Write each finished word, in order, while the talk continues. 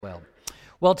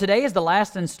Well, today is the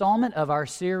last installment of our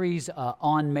series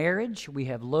on marriage. We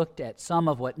have looked at some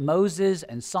of what Moses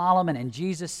and Solomon and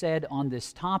Jesus said on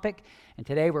this topic, and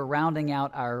today we're rounding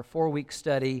out our 4-week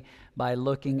study by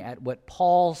looking at what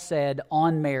Paul said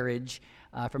on marriage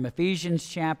from Ephesians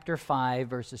chapter 5,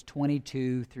 verses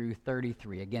 22 through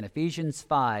 33. Again, Ephesians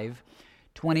 5,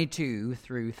 22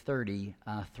 through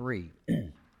 33.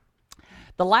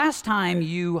 The last time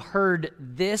you heard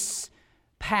this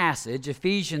passage,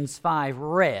 Ephesians 5,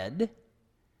 read,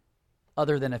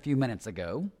 other than a few minutes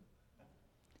ago,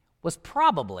 was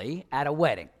probably at a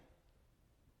wedding.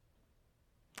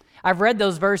 I've read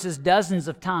those verses dozens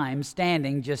of times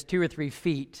standing just 2 or 3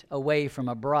 feet away from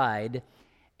a bride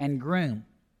and groom.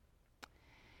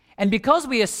 And because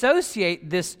we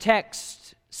associate this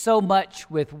text so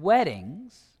much with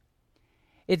weddings,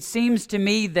 it seems to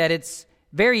me that it's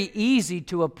very easy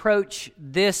to approach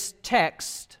this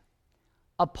text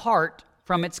apart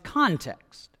from its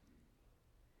context.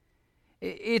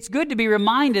 It's good to be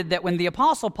reminded that when the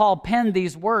Apostle Paul penned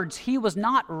these words, he was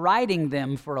not writing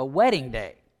them for a wedding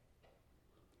day.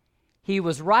 He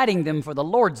was writing them for the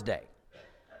Lord's Day.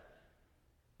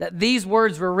 That these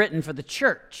words were written for the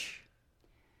church.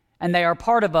 And they are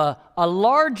part of a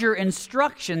larger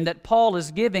instruction that Paul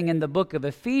is giving in the book of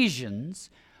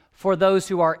Ephesians for those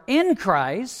who are in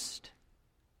Christ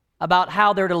about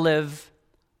how they're to live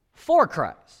for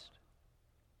Christ.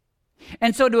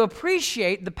 And so to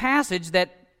appreciate the passage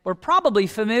that we're probably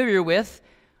familiar with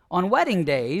on wedding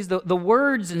days, the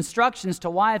words, instructions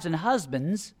to wives and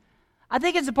husbands, I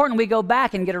think it's important we go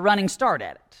back and get a running start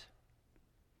at it.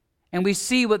 And we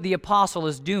see what the apostle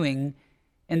is doing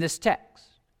in this text.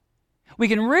 We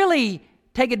can really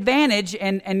take advantage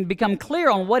and become clear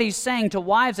on what he's saying to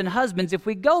wives and husbands if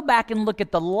we go back and look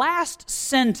at the last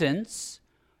sentence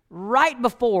right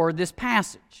before this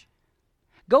passage.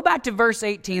 Go back to verse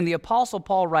 18. The Apostle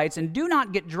Paul writes, "And do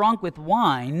not get drunk with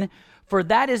wine, for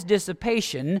that is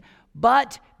dissipation,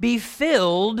 but be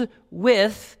filled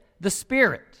with the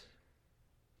Spirit."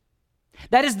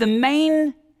 That is the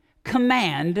main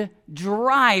command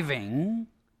driving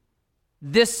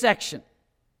this section.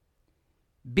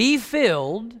 Be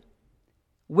filled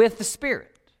with the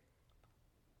Spirit.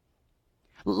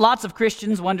 Lots of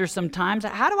Christians wonder sometimes,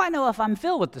 how do I know if I'm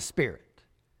filled with the Spirit?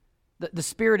 The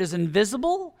Spirit is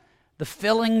invisible. The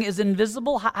filling is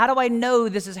invisible. How do I know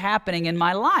this is happening in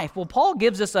my life? Well, Paul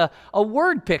gives us a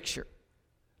word picture.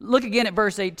 Look again at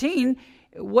verse 18.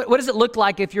 What does it look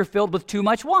like if you're filled with too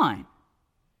much wine?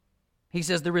 He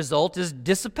says the result is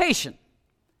dissipation,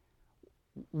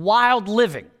 wild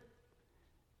living,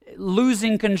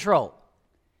 losing control.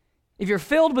 If you're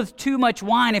filled with too much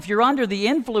wine, if you're under the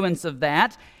influence of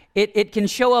that, it can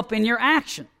show up in your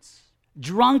actions.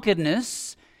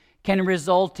 Drunkenness can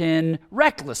result in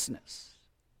recklessness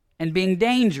and being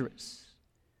dangerous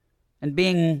and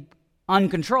being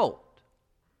uncontrolled.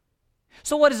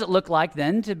 So what does it look like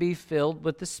then to be filled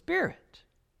with the Spirit?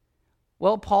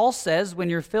 Well, Paul says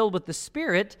when you're filled with the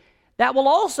Spirit, that will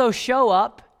also show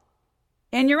up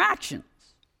in your actions.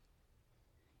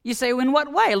 You say, well, in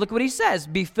what way? Look what he says.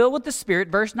 Be filled with the Spirit,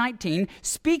 verse 19,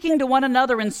 speaking to one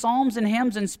another in psalms and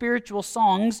hymns and spiritual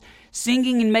songs,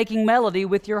 singing and making melody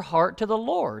with your heart to the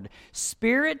Lord.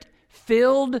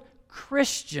 Spirit-filled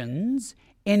Christians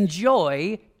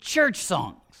enjoy church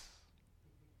songs.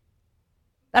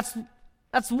 That's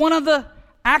one of the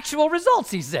actual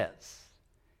results, he says.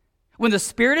 When the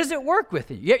Spirit is at work with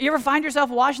you. You ever find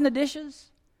yourself washing the dishes?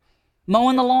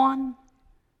 Mowing the lawn?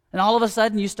 And all of a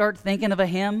sudden you start thinking of a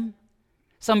hymn,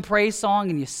 some praise song,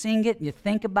 and you sing it and you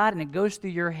think about it and it goes through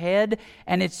your head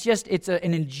and it's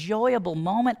an enjoyable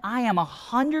moment. I am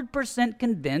 100%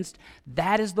 convinced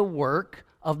that is the work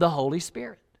of the Holy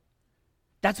Spirit.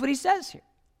 That's what he says here.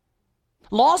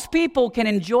 Lost people can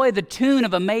enjoy the tune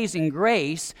of Amazing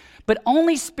Grace, but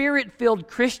only Spirit-filled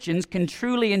Christians can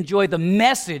truly enjoy the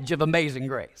message of Amazing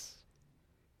Grace.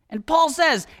 And Paul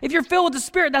says, if you're filled with the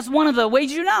Spirit, that's one of the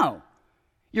ways you know.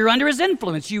 You're under his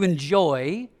influence. You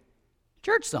enjoy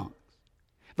church songs.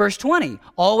 Verse 20,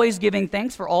 always giving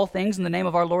thanks for all things in the name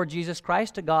of our Lord Jesus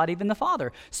Christ to God, even the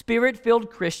Father. Spirit-filled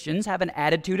Christians have an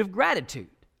attitude of gratitude.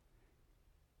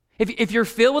 If you're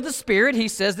filled with the Spirit, he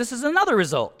says this is another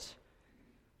result.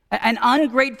 An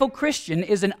ungrateful Christian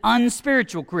is an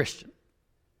unspiritual Christian.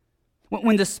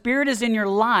 When the Spirit is in your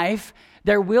life,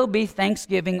 there will be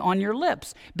thanksgiving on your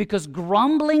lips because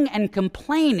grumbling and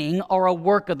complaining are a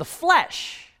work of the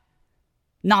flesh,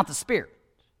 not the Spirit.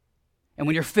 And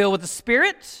when you're filled with the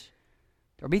Spirit,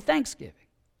 there'll be thanksgiving.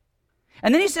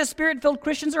 And then he says Spirit-filled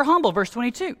Christians are humble, verse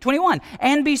 21,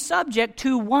 and be subject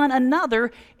to one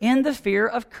another in the fear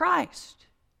of Christ.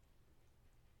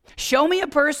 Show me a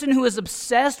person who is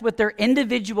obsessed with their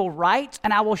individual rights,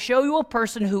 and I will show you a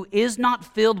person who is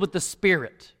not filled with the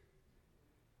Spirit.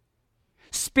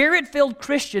 Spirit-filled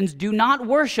Christians do not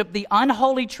worship the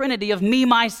unholy trinity of me,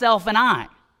 myself, and I.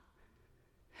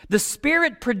 The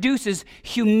Spirit produces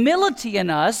humility in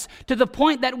us to the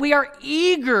point that we are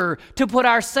eager to put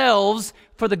ourselves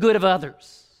for the good of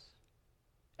others.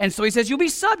 And so he says, you'll be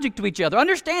subject to each other,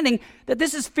 understanding that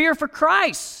this is fear for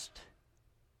Christ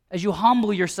as you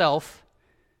humble yourself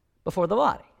before the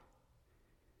body.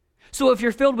 So if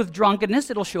you're filled with drunkenness,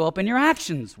 it'll show up in your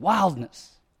actions,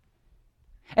 wildness.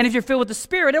 And if you're filled with the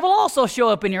Spirit, it will also show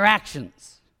up in your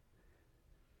actions.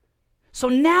 So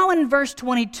now in verse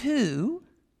 22,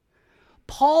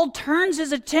 Paul turns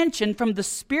his attention from the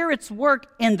Spirit's work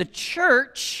in the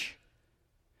church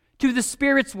to the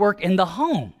Spirit's work in the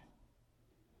home.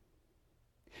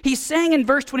 He's saying in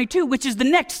verse 22, which is the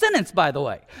next sentence, by the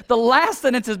way. The last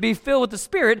sentence is be filled with the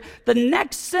Spirit. The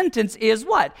next sentence is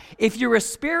what? If you're a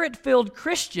Spirit-filled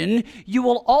Christian, you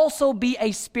will also be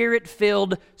a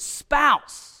Spirit-filled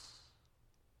spouse.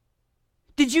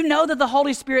 Did you know that the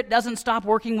Holy Spirit doesn't stop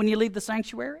working when you leave the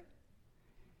sanctuary?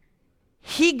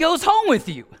 He goes home with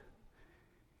you.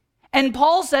 And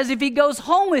Paul says if he goes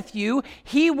home with you,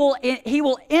 he will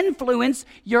influence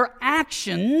your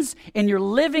actions in your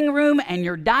living room and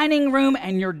your dining room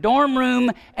and your dorm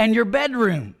room and your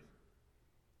bedroom.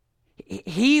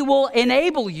 He will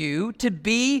enable you to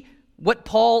be what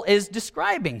Paul is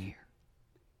describing here.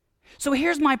 So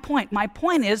here's my point. My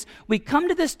point is we come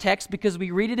to this text because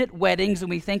we read it at weddings and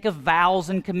we think of vows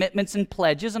and commitments and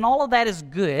pledges, and all of that is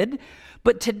good.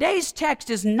 But today's text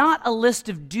is not a list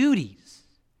of duties.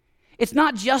 It's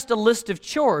not just a list of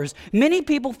chores. Many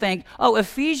people think,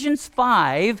 Ephesians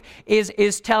 5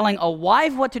 is telling a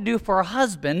wife what to do for her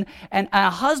husband and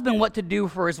a husband what to do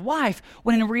for his wife,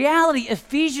 when in reality,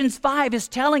 Ephesians 5 is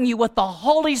telling you what the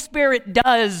Holy Spirit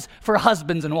does for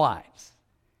husbands and wives.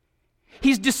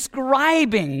 He's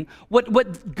describing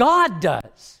what God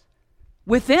does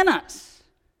within us.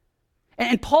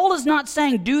 And Paul is not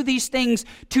saying do these things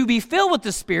to be filled with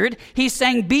the Spirit. He's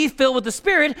saying be filled with the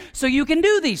Spirit so you can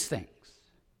do these things.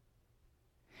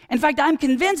 In fact, I'm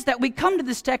convinced that we come to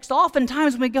this text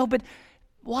oftentimes when we go, but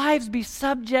wives be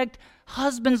subject,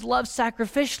 husbands love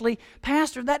sacrificially.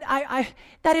 Pastor,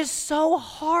 that is so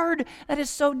hard. That is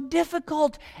so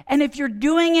difficult. And if you're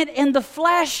doing it in the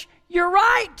flesh, you're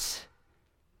right.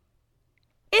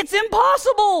 It's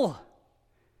impossible.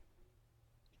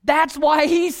 That's why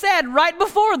he said right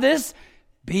before this,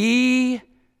 be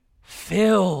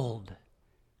filled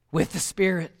with the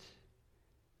Spirit.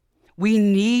 We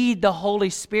need the Holy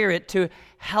Spirit to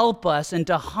help us and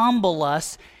to humble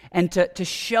us and to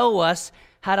show us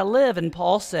how to live. And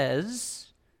Paul says,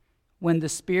 when the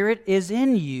Spirit is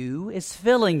in you, is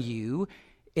filling you,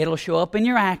 it'll show up in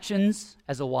your actions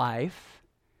as a wife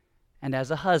and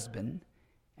as a husband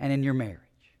and in your marriage.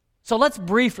 So let's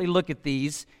briefly look at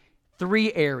these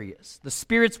three areas: the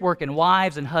Spirit's work in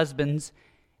wives and husbands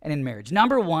and in marriage.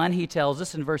 Number one, he tells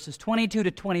us in verses 22 to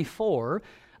 24,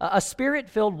 a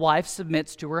Spirit-filled wife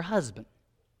submits to her husband.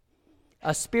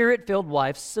 A Spirit-filled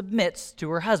wife submits to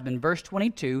her husband. Verse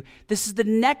 22, this is the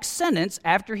next sentence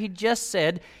after he just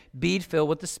said, be filled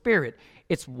with the Spirit.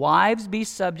 It's wives, be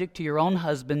subject to your own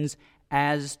husbands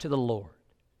as to the Lord.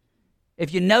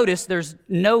 If you notice, there's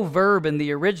no verb in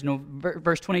the original,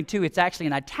 verse 22. It's actually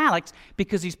in italics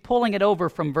because he's pulling it over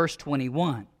from verse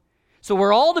 21. So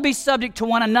we're all to be subject to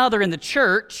one another in the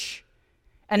church.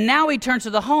 And now he turns to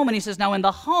the home and he says, now in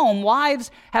the home,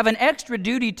 wives have an extra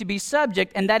duty to be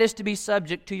subject, and that is to be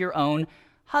subject to your own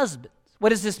husbands. What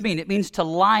does this mean? It means to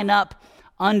line up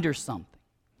under something.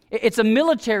 It's a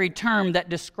military term that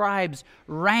describes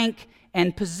rank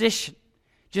and position.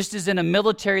 Just as in a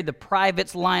military, the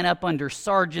privates line up under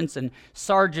sergeants and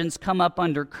sergeants come up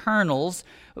under colonels,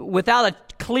 without a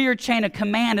clear chain of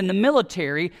command in the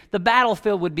military, the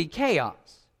battlefield would be chaos.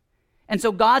 And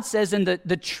so God says in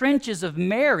the trenches of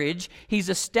marriage, he's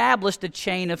established a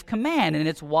chain of command, and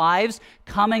it's wives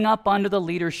coming up under the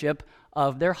leadership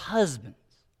of their husbands.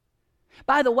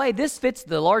 By the way, this fits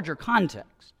the larger context.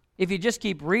 If you just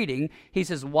keep reading, he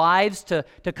says wives to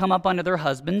come up under their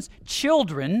husbands,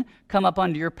 children come up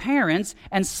under your parents,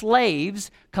 and slaves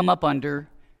come up under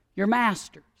your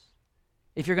masters.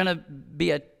 If you're going to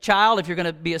be a child, if you're going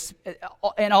to be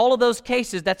in all of those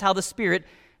cases, that's how the Spirit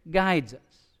guides us.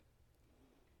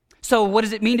 So what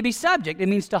does it mean to be subject? It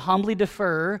means to humbly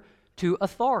defer to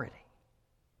authority.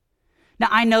 Now,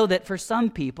 I know that for some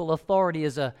people, authority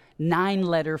is a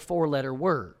 9-letter, 4-letter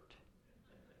word.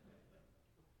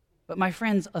 But my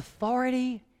friends,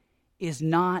 authority is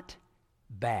not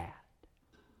bad.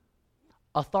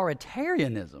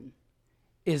 authoritarianism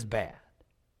is bad.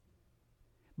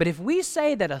 But if we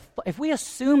say that, if we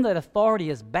assume that authority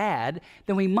is bad,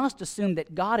 then we must assume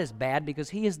that God is bad because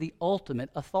He is the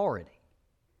ultimate authority.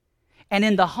 And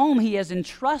in the home, He has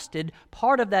entrusted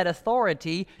part of that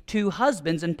authority to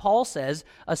husbands. And Paul says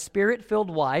a Spirit-filled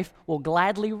wife will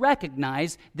gladly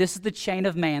recognize this is the chain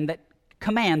of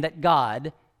command that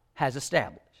God has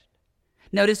established.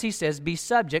 Notice he says, be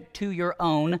subject to your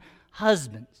own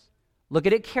husbands. Look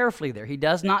at it carefully there. He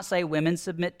does not say women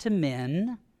submit to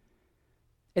men.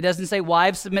 It doesn't say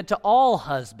wives submit to all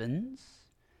husbands,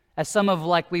 as some of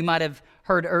we might have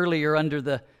heard earlier under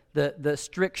the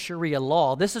strict Sharia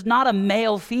law. This is not a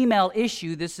male-female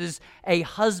issue. This is a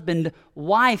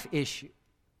husband-wife issue.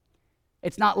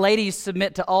 It's not ladies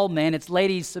submit to all men. It's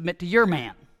ladies submit to your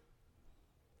man,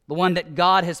 the one that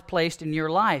God has placed in your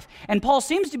life. And Paul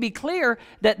seems to be clear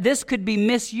that this could be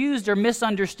misused or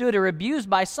misunderstood or abused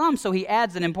by some, so he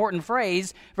adds an important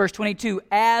phrase, verse 22,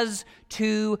 as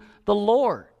to the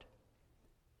Lord.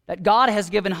 That God has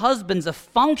given husbands a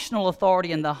functional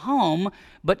authority in the home,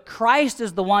 but Christ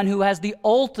is the one who has the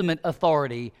ultimate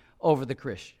authority over the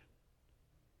Christian.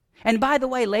 And by the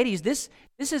way, ladies, this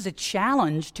is a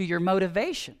challenge to your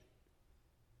motivation.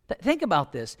 Think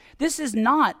about this. This is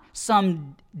not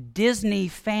some Disney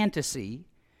fantasy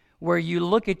where you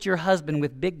look at your husband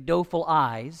with big doleful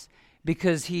eyes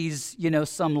because he's,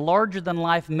 some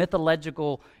larger-than-life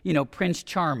mythological, Prince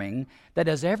Charming that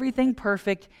does everything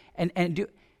perfect.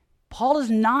 Paul is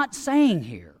not saying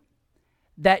here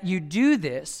that you do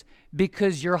this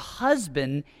because your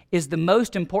husband is the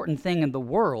most important thing in the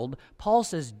world. Paul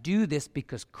says do this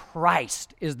because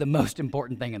Christ is the most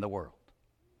important thing in the world.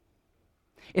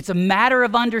 It's a matter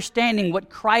of understanding what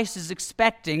Christ is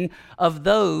expecting of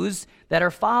those that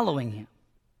are following Him.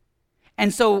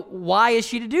 And so why is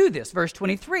she to do this? Verse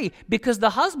 23, because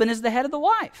the husband is the head of the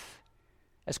wife,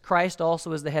 as Christ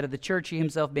also is the head of the church, He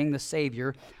Himself being the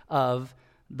Savior of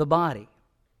the body.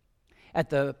 At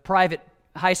the private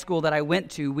high school that I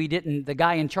went to, the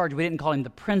guy in charge, we didn't call him the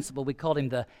principal, we called him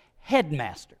the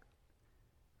headmaster,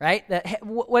 right?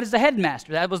 What is the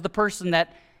headmaster? That was the person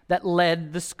that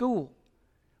led the school.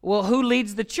 Well, who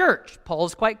leads the church? Paul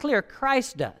is quite clear,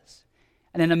 Christ does.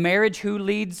 And in a marriage, who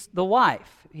leads the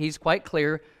wife? He's quite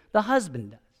clear, the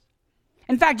husband does.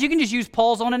 In fact, you can just use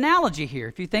Paul's own analogy here.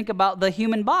 If you think about the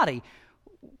human body,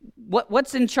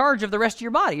 what's in charge of the rest of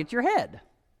your body? It's your head.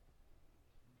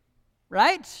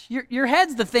 Right? Your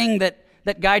head's the thing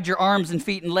that guides your arms and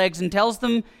feet and legs and tells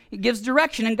them, it gives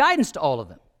direction and guidance to all of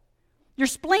them. Your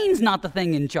spleen's not the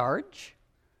thing in charge.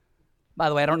 By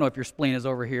the way, I don't know if your spleen is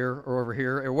over here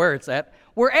or where it's at.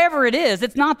 Wherever it is,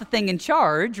 it's not the thing in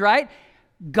charge, right?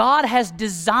 God has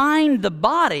designed the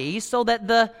body so that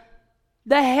the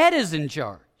head is in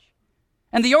charge.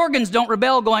 And the organs don't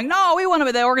rebel going, no, we want to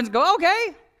be. The organs go,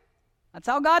 okay, that's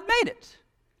how God made it.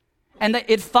 And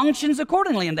it functions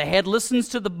accordingly, and the head listens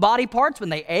to the body parts when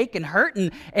they ache and hurt,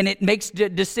 and it makes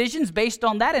decisions based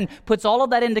on that and puts all of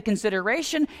that into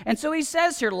consideration. And so he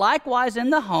says here, likewise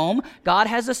in the home, God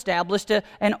has established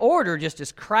an order, just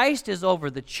as Christ is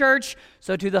over the church,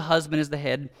 so too the husband is the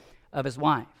head of his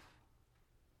wife.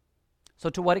 So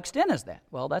to what extent is that?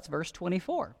 Well, that's verse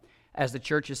 24. As the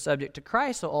church is subject to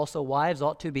Christ, so also wives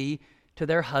ought to be to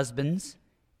their husbands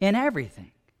in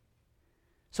everything.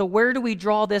 So where do we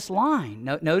draw this line?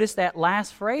 Notice that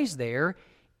last phrase there,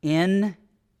 in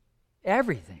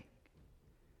everything.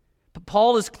 But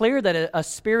Paul is clear that a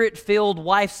Spirit-filled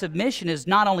wife submission is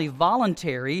not only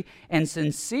voluntary and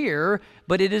sincere,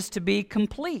 but it is to be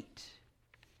complete.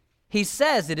 He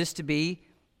says it is to be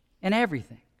in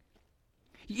everything.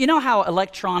 You know how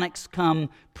electronics come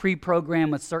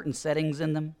pre-programmed with certain settings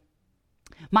in them?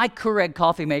 My Keurig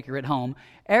coffee maker at home,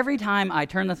 every time I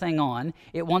turn the thing on,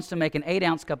 it wants to make an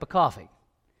 8-ounce cup of coffee.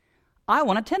 I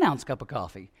want a 10-ounce cup of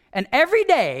coffee. And every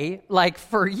day,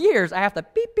 for years, I have to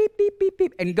beep, beep, beep, beep,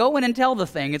 beep, and go in and tell the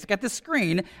thing. It's got this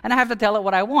screen, and I have to tell it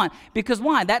what I want. Because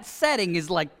why? That setting is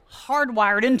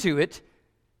hardwired into it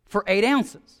for 8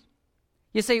 ounces.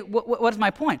 You say, what's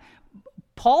my point?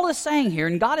 Paul is saying here,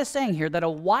 and God is saying here, that a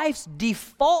wife's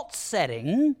default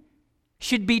setting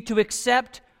should be to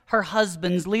accept her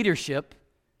husband's leadership,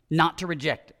 not to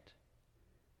reject it.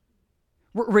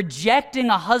 Rejecting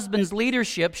a husband's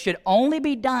leadership should only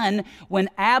be done when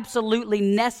absolutely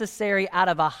necessary out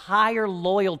of a higher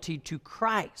loyalty to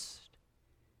Christ.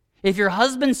 If your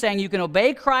husband's saying you can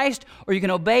obey Christ or you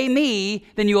can obey me,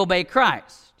 then you obey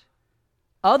Christ.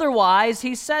 Otherwise,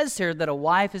 he says here that a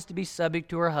wife is to be subject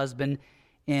to her husband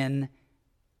in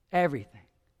everything.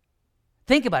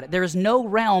 Think about it. There is no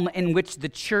realm in which the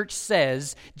church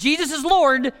says, Jesus is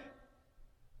Lord,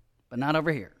 but not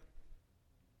over here.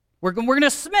 We're going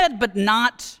to submit, but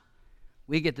not,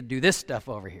 we get to do this stuff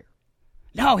over here.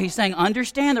 No, he's saying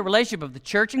understand the relationship of the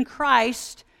church and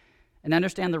Christ and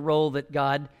understand the role that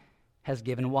God has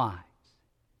given wives.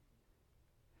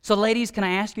 So ladies, can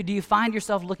I ask you, do you find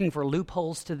yourself looking for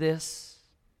loopholes to this?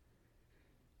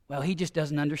 Well, he just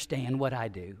doesn't understand what I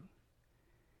do.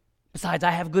 Besides,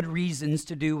 I have good reasons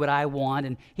to do what I want,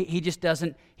 and he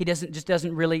doesn't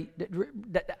really,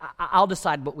 I'll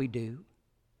decide what we do.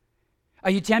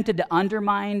 Are you tempted to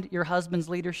undermine your husband's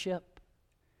leadership?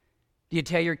 Do you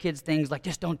tell your kids things like,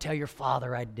 just don't tell your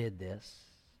father I did this?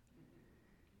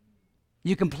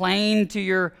 You complain to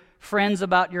your friends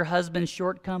about your husband's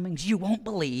shortcomings? You won't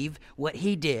believe what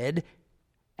he did,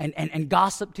 and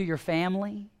gossip to your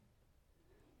family?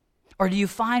 Or do you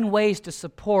find ways to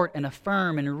support and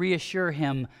affirm and reassure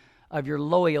him of your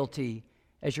loyalty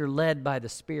as you're led by the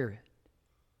Spirit?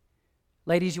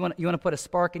 Ladies, you want to put a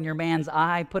spark in your man's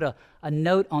eye? Put a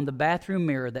note on the bathroom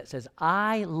mirror that says,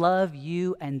 I love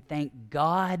you and thank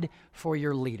God for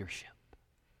your leadership.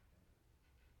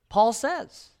 Paul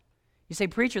says, you say,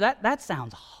 preacher, that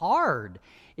sounds hard.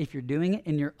 If you're doing it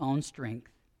in your own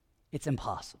strength, it's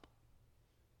impossible.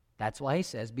 That's why he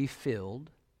says, be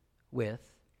filled with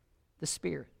the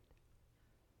Spirit.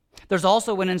 There's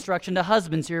also an instruction to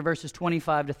husbands here, verses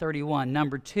 25 to 31.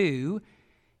 Number 2,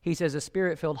 he says, a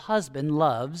Spirit-filled husband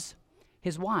loves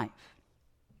his wife.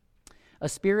 A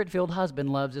Spirit-filled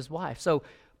husband loves his wife. So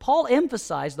Paul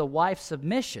emphasized the wife's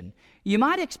submission. You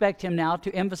might expect him now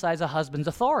to emphasize a husband's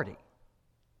authority,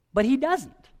 but he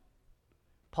doesn't.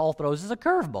 Paul throws us a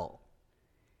curveball.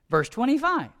 Verse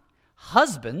 25,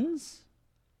 husbands,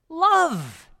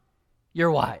 love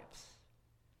your wives,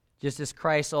 just as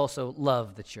Christ also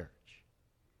loved the church.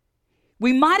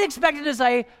 We might expect it to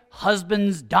say,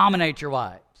 husbands, dominate your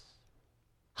wives.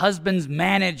 Husbands,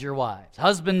 manage your wives.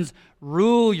 Husbands,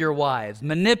 rule your wives,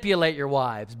 manipulate your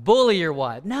wives, bully your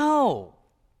wives. No.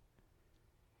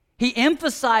 He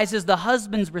emphasizes the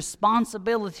husband's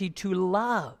responsibility to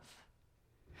love.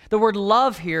 The word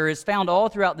love here is found all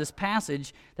throughout this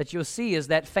passage that you'll see is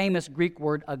that famous Greek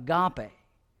word agape.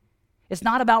 It's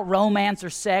not about romance or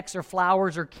sex or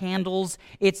flowers or candles.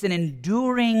 It's an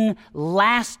enduring,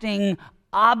 lasting,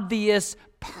 obvious,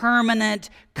 permanent,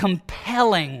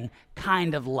 compelling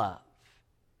kind of love.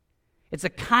 It's a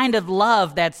kind of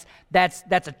love that's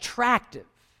attractive.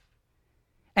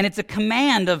 And it's a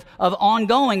command of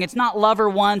ongoing. It's not love her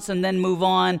once and then move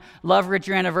on, love her at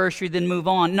your anniversary, then move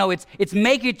on. No, it's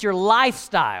make it your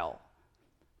lifestyle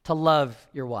to love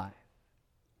your wife.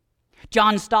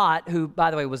 John Stott, who, by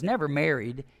the way, was never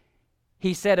married,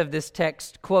 he said of this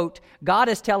text, quote, God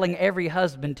is telling every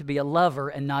husband to be a lover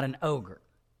and not an ogre.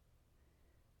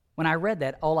 When I read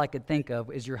that, all I could think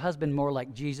of is your husband more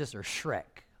like Jesus or Shrek?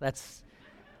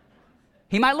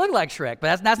 He might look like Shrek,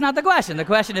 but that's not the question. The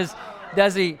question is,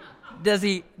 does he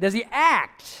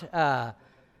act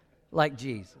like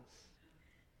Jesus?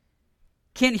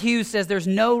 Kent Hughes says there's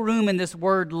no room in this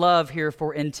word love here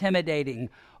for intimidating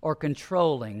or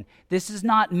controlling. This is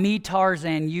not me,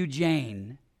 Tarzan, you,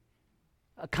 Jane,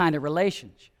 a kind of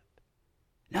relationship.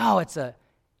 No, it's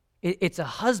a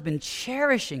husband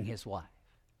cherishing his wife.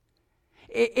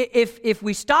 If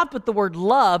we stop with the word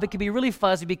love, it can be really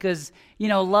fuzzy because,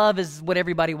 love is what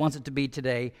everybody wants it to be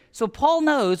today. So Paul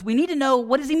knows we need to know,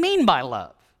 what does he mean by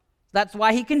love? That's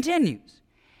why he continues.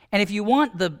 And if you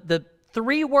want the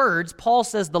 3 words, Paul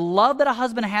says the love that a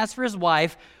husband has for his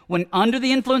wife when under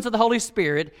the influence of the Holy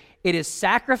Spirit, it is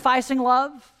sacrificing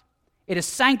love, it is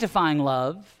sanctifying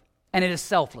love, and it is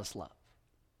selfless love.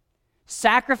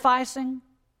 Sacrificing,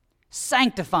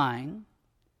 sanctifying,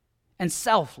 and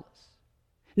selfless.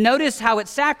 Notice how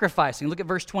it's sacrificing. Look at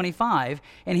verse 25.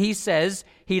 And he says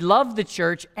he loved the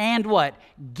church and what?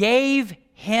 Gave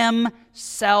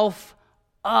himself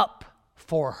up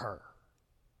for her.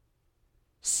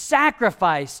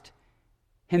 Sacrificed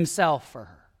himself for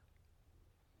her.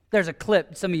 There's a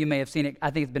clip, some of you may have seen it. I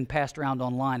think it's been passed around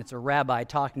online. It's a rabbi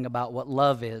talking about what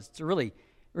love is. It's a really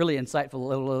insightful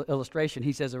little illustration.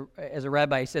 He says, as a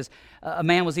rabbi, he says, a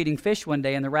man was eating fish one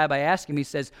day, and the rabbi asked him, he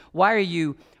says, why are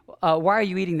you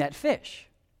eating that fish?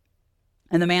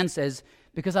 And the man says,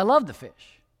 because I love the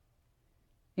fish.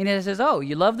 And he says, oh,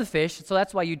 you love the fish, so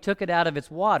that's why you took it out of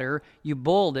its water, you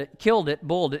boiled it, killed it,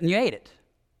 boiled it, and you ate it.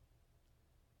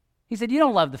 He said, you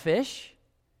don't love the fish.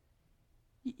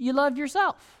 You love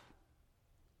yourself.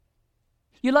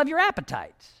 You love your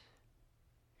appetite.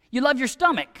 You love your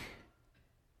stomach.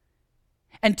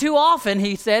 And too often,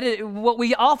 he said, what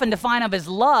we often define of as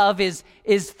love is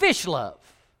fish love.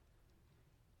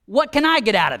 What can I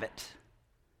get out of it?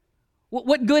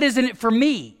 What good is in it for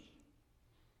me?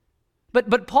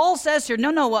 But Paul says here,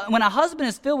 no, when a husband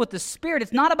is filled with the Spirit,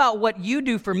 it's not about what you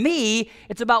do for me,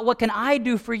 it's about what can I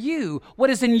do for you, what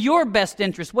is in your best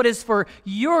interest, what is for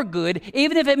your good,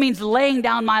 even if it means laying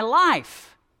down my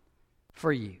life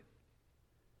for you.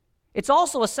 It's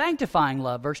also a sanctifying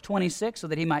love, verse 26, so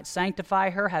that he might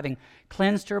sanctify her, having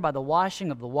cleansed her by the washing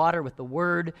of the water with the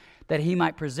word, that he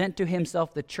might present to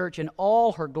himself the church in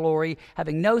all her glory,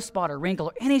 having no spot or wrinkle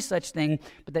or any such thing,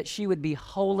 but that she would be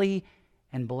holy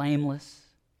and blameless.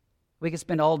 We could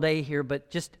spend all day here, but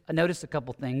just notice a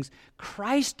couple things.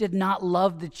 Christ did not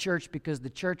love the church because the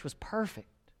church was perfect.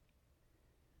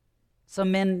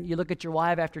 Some men, you look at your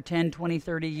wife after 10, 20,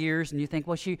 30 years, and you think,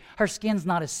 well, her skin's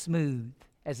not as smooth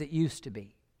as it used to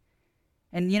be.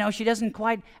 And, she doesn't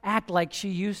quite act like she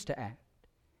used to act.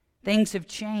 Things have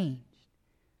changed.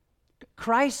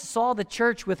 Christ saw the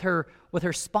church with her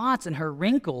spots and her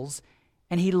wrinkles,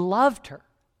 and he loved her.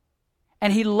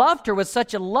 And he loved her with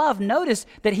such a love. Notice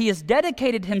that he has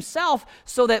dedicated himself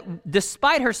so that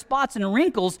despite her spots and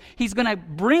wrinkles, he's going to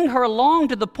bring her along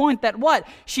to the point that what?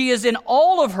 She is in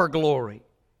all of her glory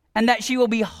and that she will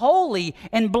be holy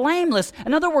and blameless.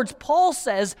 In other words, Paul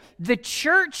says the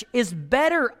church is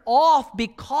better off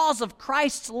because of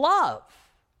Christ's love.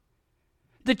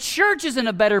 The church is in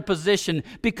a better position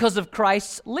because of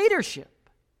Christ's leadership.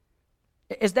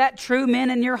 Is that true,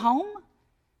 men, in your home?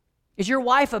 Is your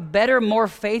wife a better, more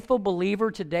faithful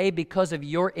believer today because of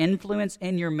your influence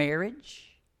in your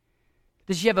marriage?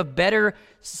 Does she have a better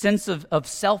sense of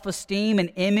self-esteem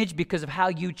and image because of how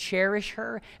you cherish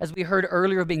her, as we heard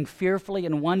earlier, being fearfully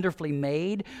and wonderfully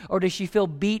made? Or does she feel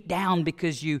beat down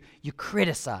because you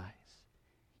criticize,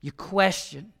 you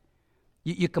question,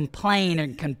 you complain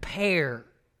and compare?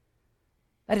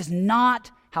 That is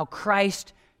not how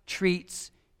Christ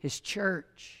treats his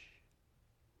church.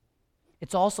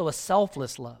 It's also a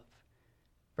selfless love.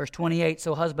 Verse 28,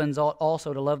 so husbands ought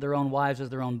also to love their own wives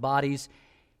as their own bodies.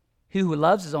 He who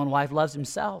loves his own wife loves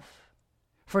himself.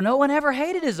 For no one ever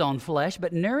hated his own flesh,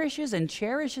 but nourishes and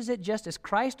cherishes it just as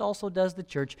Christ also does the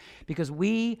church, because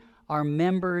we are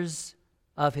members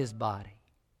of his body.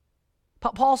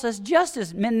 Paul says, just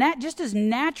as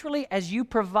naturally as you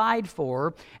provide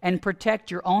for and protect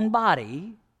your own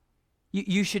body,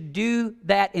 you should do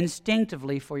that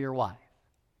instinctively for your wife.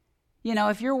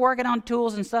 If you're working on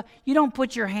tools and stuff, you don't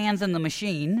put your hands in the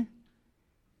machine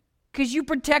because you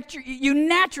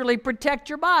naturally protect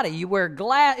your body. You wear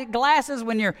glasses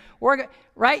when you're working,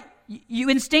 right? You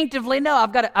instinctively know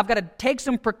I've got to take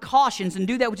some precautions and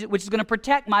do that, which is going to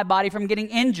protect my body from getting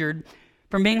injured,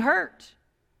 from being hurt.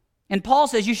 And Paul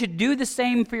says you should do the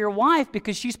same for your wife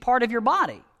because she's part of your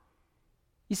body.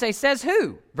 You say, says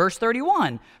who? Verse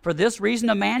 31, for this reason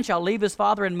a man shall leave his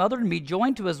father and mother and be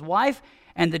joined to his wife,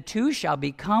 and the two shall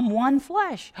become one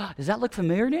flesh. Does that look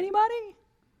familiar to anybody?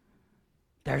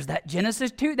 There's that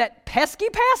Genesis 2, that pesky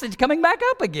passage coming back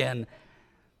up again.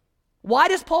 Why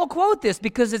does Paul quote this?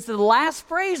 Because it's the last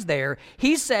phrase there.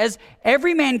 He says,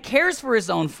 every man cares for his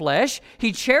own flesh.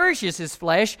 He cherishes his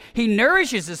flesh. He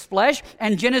nourishes his flesh.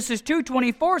 And Genesis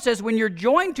 2:24 says, when you're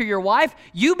joined to your wife,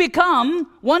 you become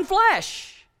one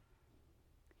flesh.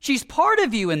 She's part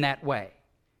of you in that way.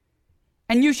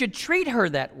 And you should treat her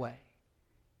that way.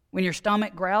 When your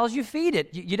stomach growls, you feed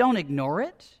it. You don't ignore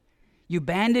it. You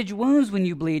bandage wounds when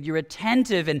you bleed. You're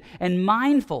attentive and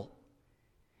mindful.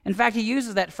 In fact, he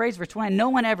uses that phrase, verse 20, no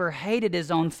one ever hated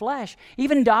his own flesh.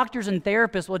 Even doctors and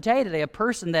therapists will tell you today, a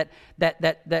person that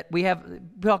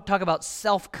we'll talk about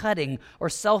self-cutting or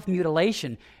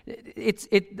self-mutilation.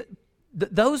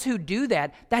 Those who do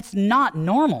that, that's not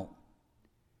normal.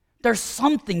 There's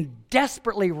something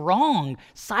desperately wrong,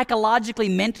 psychologically,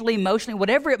 mentally, emotionally,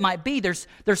 whatever it might be. There's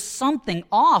something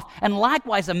off. And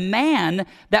likewise, a man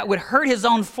that would hurt his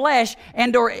own flesh,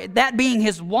 and or that being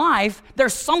his wife,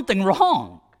 there's something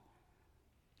wrong.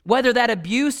 Whether that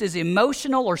abuse is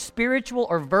emotional or spiritual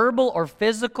or verbal or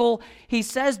physical, he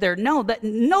says there, no, that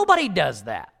nobody does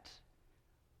that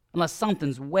unless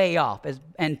something's way off,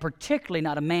 and particularly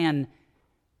not a man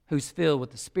who's filled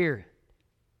with the Spirit.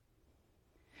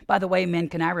 By the way, men,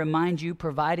 can I remind you,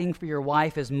 providing for your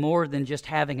wife is more than just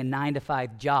having a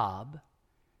 9-to-5 job,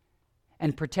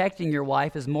 and protecting your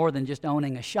wife is more than just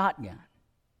owning a shotgun.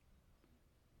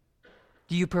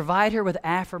 Do you provide her with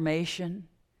affirmation?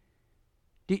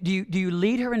 Do you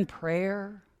lead her in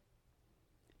prayer?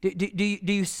 Do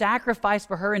you sacrifice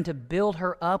for her and to build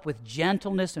her up with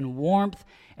gentleness and warmth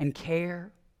and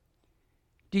care?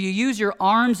 Do you use your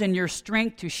arms and your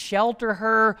strength to shelter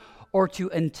her or to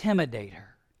intimidate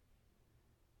her?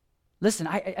 Listen,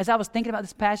 as I was thinking about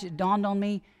this passage, it dawned on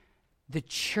me, the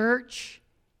church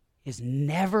is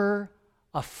never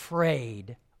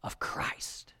afraid of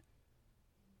Christ.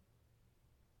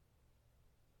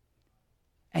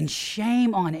 And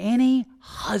shame on any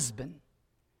husband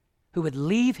who would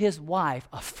leave his wife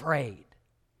afraid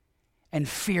and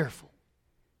fearful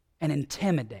and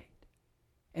intimidate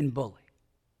and bully.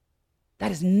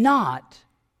 That is not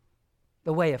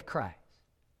the way of Christ.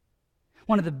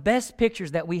 One of the best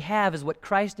pictures that we have is what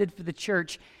Christ did for the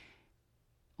church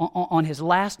on his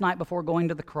last night before going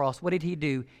to the cross. What did he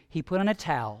do? He put on a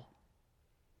towel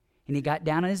and he got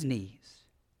down on his knees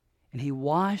and he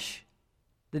washed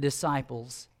the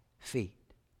disciples' feet.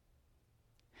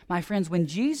 My friends, when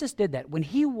Jesus did that, when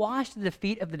he washed the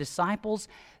feet of the disciples,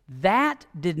 that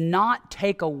did not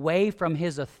take away from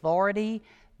his authority.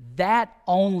 That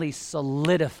only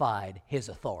solidified his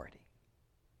authority.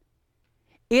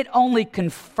 It only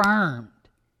confirmed.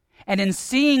 And in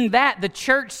seeing that, the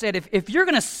church said, if you're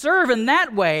going to serve in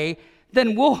that way,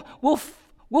 then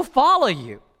we'll follow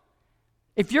you.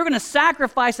 If you're going to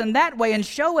sacrifice in that way and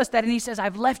show us that, and he says,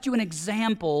 I've left you an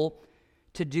example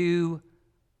to do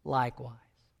likewise.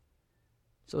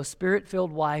 So a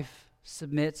spirit-filled wife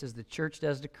submits as the church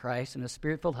does to Christ, and a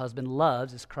spirit-filled husband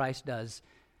loves as Christ does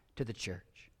to the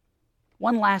church.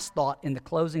 One last thought in the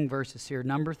closing verses here,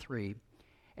 number 3.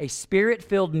 A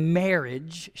spirit-filled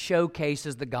marriage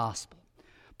showcases the gospel.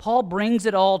 Paul brings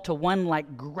it all to one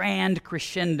grand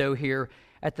crescendo here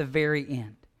at the very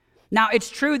end. Now, it's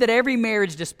true that every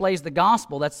marriage displays the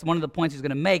gospel. That's one of the points he's going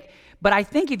to make. But I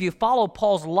think if you follow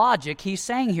Paul's logic, he's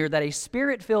saying here that a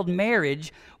spirit-filled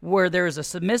marriage where there is a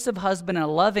submissive husband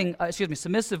and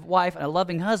submissive wife and a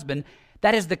loving husband,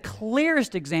 that is the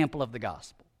clearest example of the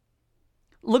gospel.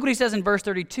 Look what he says in verse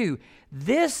 32.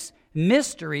 This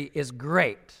mystery is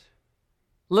great.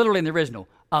 Literally in the original,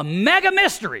 a mega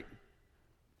mystery,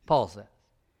 Paul says.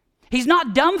 He's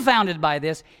not dumbfounded by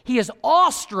this. He is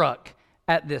awestruck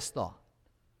at this thought.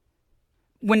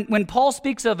 When Paul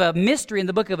speaks of a mystery in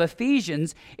the book of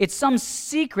Ephesians, it's some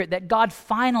secret that God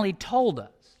finally told us.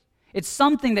 It's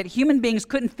something that human beings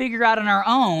couldn't figure out on our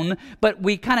own, but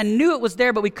we kind of knew it was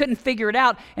there, but we couldn't figure it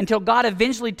out until God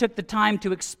eventually took the time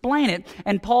to explain it.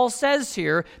 And Paul says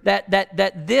here that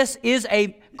this is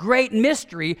a great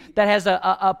mystery that has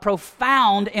a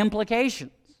profound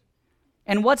implications.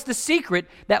 And what's the secret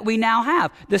that we now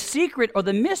have? The secret or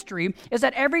the mystery is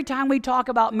that every time we talk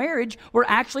about marriage, we're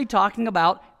actually talking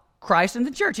about Christ and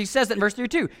the church. He says that in verse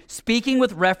 32, speaking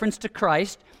with reference to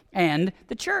Christ and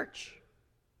the church.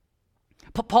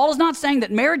 Paul is not saying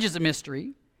that marriage is a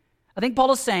mystery. I think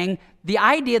Paul is saying the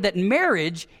idea that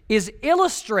marriage is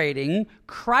illustrating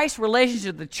Christ's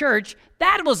relationship to the church,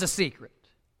 that was a secret.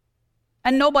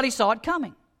 And nobody saw it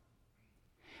coming.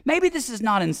 Maybe this is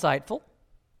not insightful,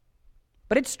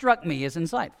 but it struck me as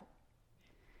insightful.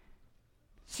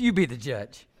 So you be the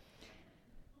judge.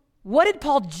 What did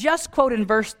Paul just quote in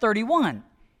verse 31?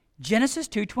 Genesis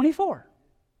 2:24.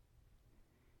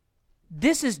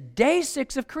 This is day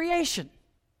 6 of creation.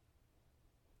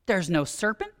 There's no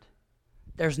serpent,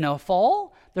 there's no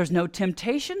fall, there's no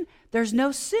temptation, there's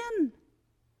no sin.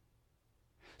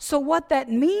 So what that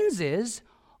means is,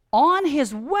 on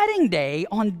his wedding day,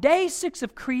 on day 6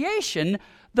 of creation,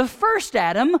 the first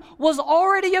Adam was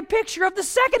already a picture of the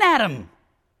second Adam.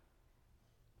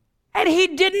 And he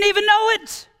didn't even know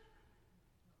it.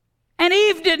 And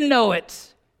Eve didn't know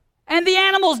it. And the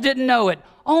animals didn't know it.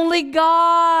 Only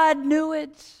God knew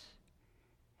it.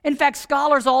 In fact,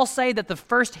 scholars all say that the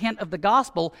first hint of the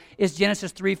gospel is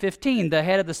Genesis 3:15. The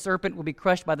head of the serpent will be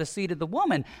crushed by the seed of the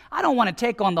woman. I don't want to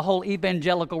take on the whole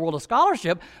evangelical world of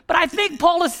scholarship, but I think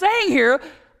Paul is saying here,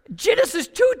 Genesis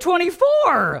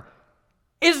 2:24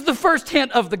 is the first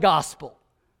hint of the gospel.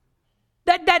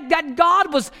 That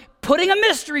God was putting a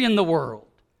mystery in the world.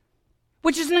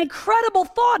 Which is an incredible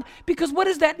thought, because what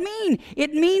does that mean?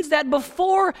 It means that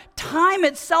before time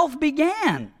itself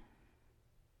began,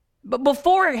 but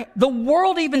before the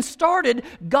world even started,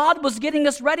 God was getting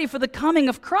us ready for the coming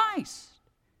of Christ.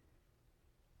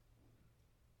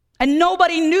 And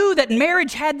nobody knew that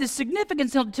marriage had this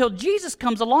significance until Jesus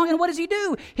comes along, and what does he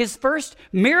do? His first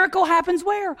miracle happens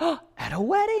where? At a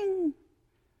wedding.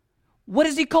 What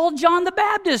does he call John the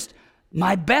Baptist?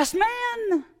 My best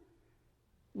man.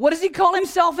 What does he call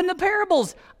himself in the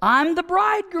parables? I'm the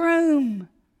bridegroom.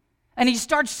 And he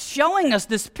starts showing us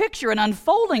this picture and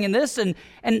unfolding in this, and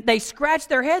they scratched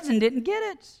their heads and didn't get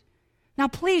it. Now,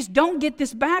 please don't get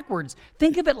this backwards.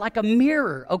 Think of it like a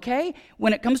mirror, okay?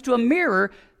 When it comes to a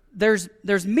mirror, there's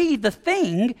me, the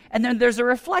thing, and then there's a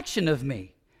reflection of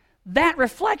me. That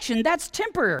reflection, that's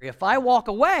temporary. If I walk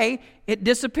away, it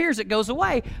disappears, it goes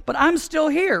away, but I'm still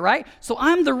here, right? So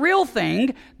I'm the real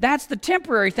thing, that's the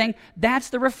temporary thing,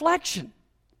 that's the reflection.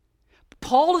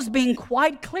 Paul is being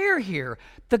quite clear here.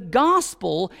 The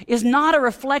gospel is not a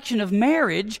reflection of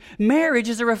marriage. Marriage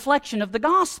is a reflection of the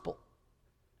gospel.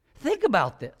 Think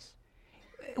about this.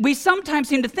 We sometimes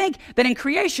seem to think that in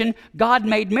creation, God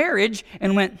made marriage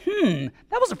and went,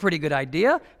 that was a pretty good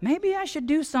idea. Maybe I should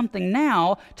do something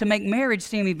now to make marriage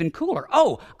seem even cooler.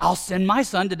 Oh, I'll send my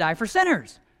son to die for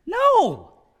sinners.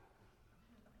 No.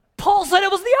 Paul said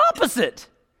it was the opposite.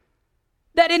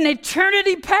 That in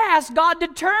eternity past, God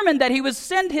determined that he would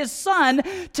send his son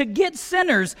to get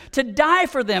sinners, to die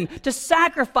for them, to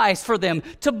sacrifice for them,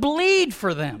 to bleed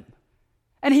for them.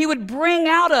 And he would bring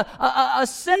out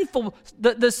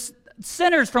the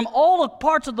sinners from all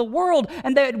parts of the world,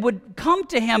 and they would come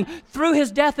to him through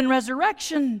his death and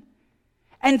resurrection.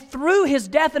 And through his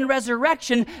death and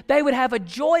resurrection, they would have a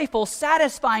joyful,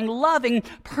 satisfying, loving,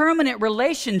 permanent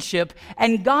relationship.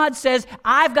 And God says,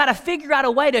 I've got to figure out a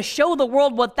way to show the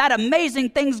world what that amazing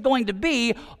thing's going to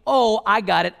be. Oh, I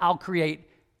got it. I'll create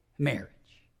marriage.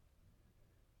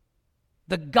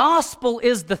 The gospel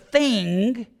is the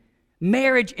thing.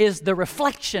 Marriage is the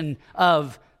reflection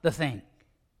of the thing.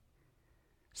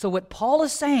 So what Paul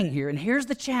is saying here, and here's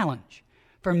the challenge.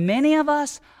 For many of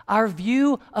us, our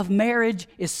view of marriage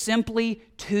is simply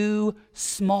too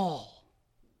small.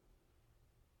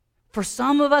 For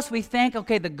some of us, we think,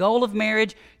 okay, the goal of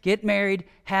marriage, get married,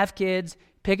 have kids,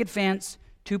 picket fence,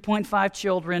 2.5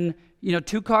 children,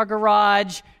 2-car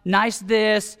garage, nice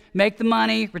this, make the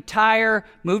money, retire,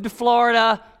 move to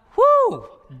Florida. Whoo,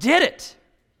 did it.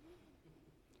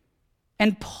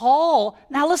 And Paul,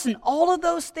 now listen, all of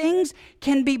those things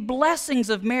can be blessings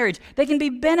of marriage. They can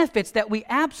be benefits that we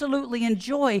absolutely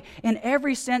enjoy in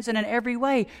every sense and in every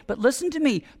way. But listen to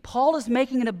me, Paul is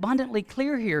making it abundantly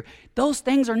clear here. Those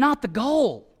things are not the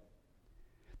goal.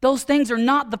 Those things are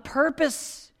not the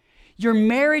purpose. Your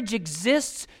marriage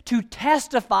exists to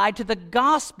testify to the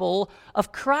gospel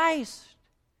of Christ.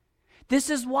 This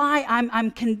is why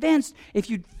I'm convinced, if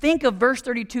you think of verse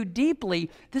 32 deeply,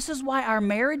 this is why our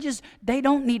marriages, they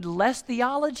don't need less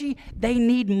theology, they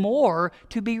need more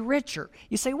to be richer.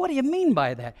 You say, what do you mean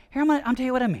by that? Here, I'm tell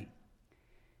you what I mean.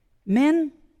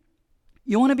 Men,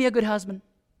 you want to be a good husband?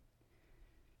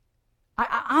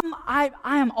 I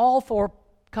am all for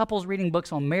couples reading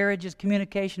books on marriages,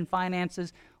 communication,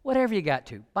 finances, whatever you got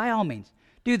to. By all means,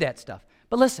 do that stuff.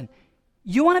 But listen,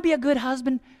 you want to be a good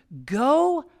husband?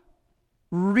 Go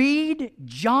read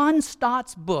John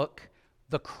Stott's book,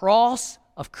 The Cross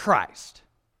of Christ,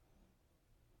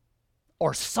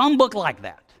 or some book like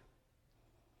that,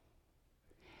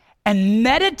 and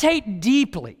meditate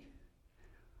deeply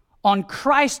on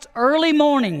Christ's early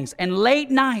mornings and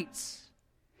late nights,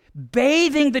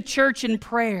 bathing the church in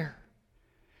prayer.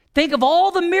 Think of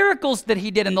all the miracles that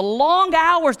he did and the long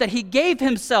hours that he gave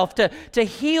himself to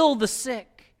heal the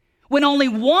sick, when only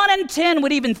 1 in 10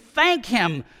 would even thank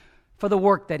him for the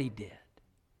work that he did.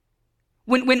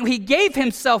 When he gave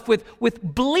himself with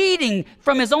bleeding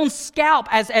from his own scalp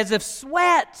as if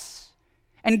sweats,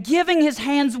 and giving his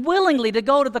hands willingly to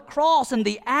go to the cross, and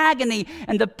the agony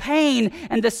and the pain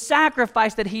and the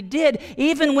sacrifice that he did,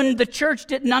 even when the church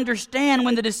didn't understand,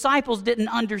 when the disciples didn't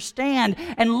understand.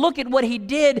 And look at what he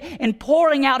did in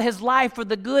pouring out his life for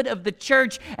the good of the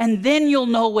church, and then you'll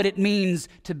know what it means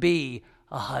to be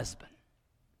a husband.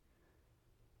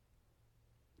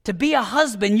 To be a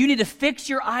husband, you need to fix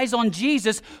your eyes on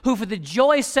Jesus, who for the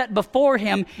joy set before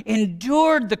him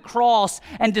endured the cross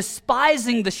and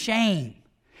despising the shame.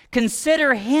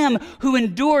 Consider him who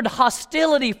endured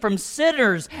hostility from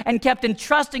sinners and kept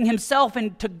entrusting himself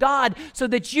to God, so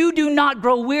that you do not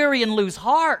grow weary and lose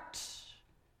heart.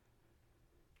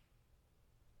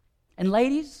 And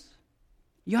ladies,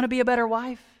 you want to be a better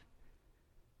wife?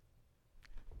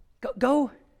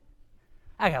 Go.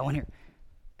 I got one here.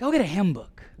 Go get a hymn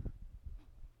book.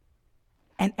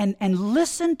 And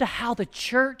listen to how the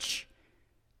church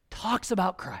talks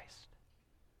about Christ.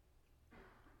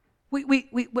 What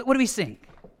do we sing?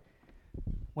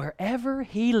 Wherever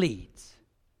he leads,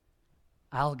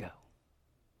 I'll go.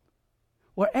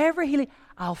 Wherever he leads,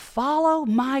 I'll follow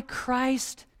my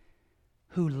Christ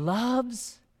who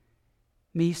loves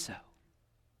me so.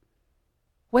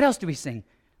 What else do we sing?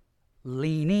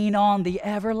 Leaning on the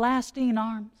everlasting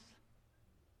arms.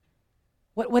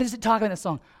 What is it talking about in the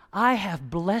song? I have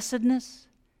blessedness,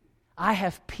 I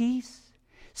have peace,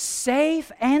 safe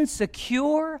and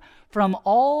secure from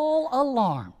all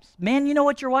alarms. Men, you know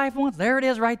what your wife wants? There it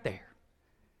is right there.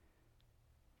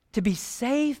 To be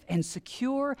safe and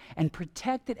secure and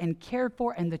protected and cared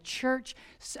for. And the church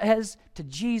says to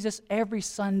Jesus every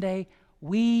Sunday,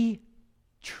 we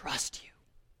trust you.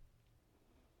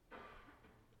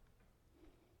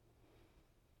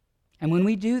 And when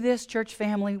we do this, church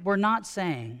family, we're not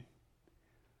saying,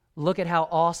 look at how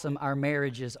awesome our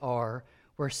marriages are.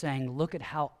 We're saying, look at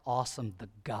how awesome the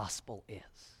gospel is.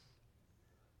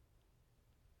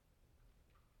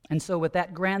 And so with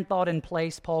that grand thought in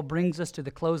place, Paul brings us to the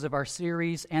close of our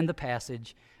series and the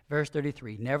passage, verse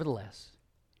 33. Nevertheless,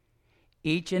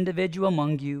 each individual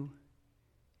among you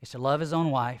is to love his own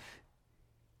wife,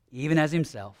 even as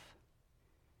himself.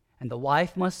 And the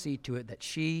wife must see to it that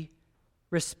she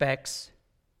respects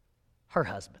her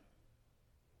husband.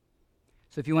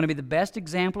 So if you want to be the best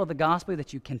example of the gospel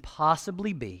that you can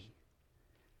possibly be,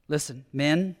 listen,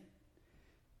 men,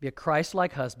 be a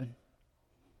Christ-like husband.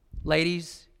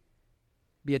 Ladies,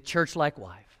 be a church-like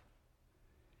wife.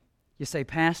 You say,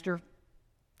 Pastor,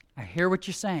 I hear what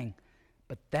you're saying,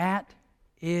 but that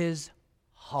is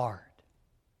hard.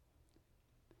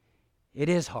 It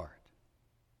is hard.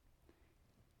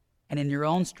 And in your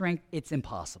own strength, it's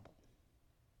impossible.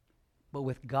 But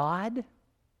with God,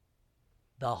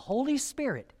 the Holy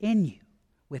Spirit in you,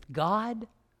 with God,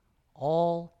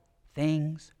 all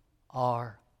things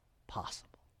are possible.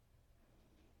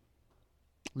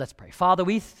 Let's pray. Father,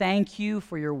 we thank you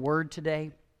for your word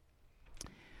today.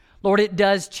 Lord, it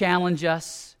does challenge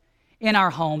us in our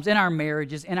homes, in our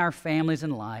marriages, in our families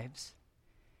and lives.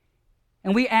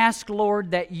 And we ask,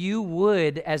 Lord, that you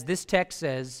would, as this text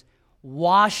says,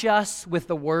 wash us with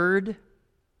the word.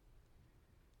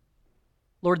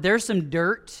 Lord, there's some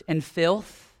dirt and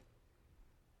filth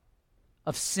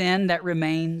of sin that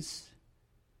remains.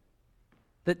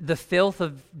 The filth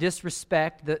of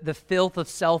disrespect, the filth of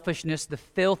selfishness, the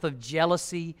filth of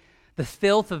jealousy, the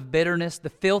filth of bitterness, the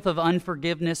filth of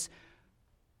unforgiveness.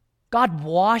 God,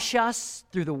 wash us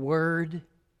through the word,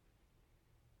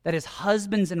 that as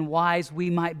husbands and wives we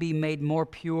might be made more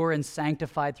pure and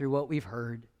sanctified through what we've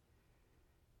heard,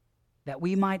 that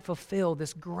we might fulfill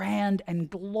this grand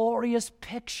and glorious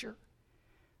picture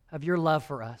of your love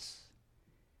for us.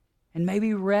 And may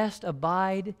we rest,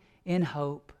 abide in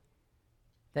hope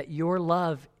that your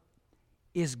love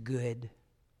is good,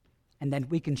 and that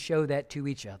we can show that to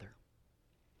each other.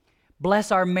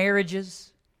 Bless our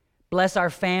marriages, bless our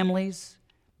families,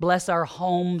 bless our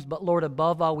homes, but Lord,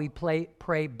 above all, we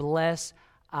pray, bless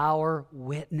our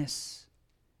witness,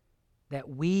 that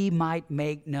we might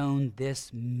make known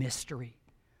this mystery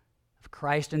of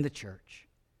Christ and the church.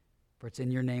 For it's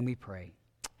in your name we pray.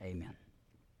 Amen.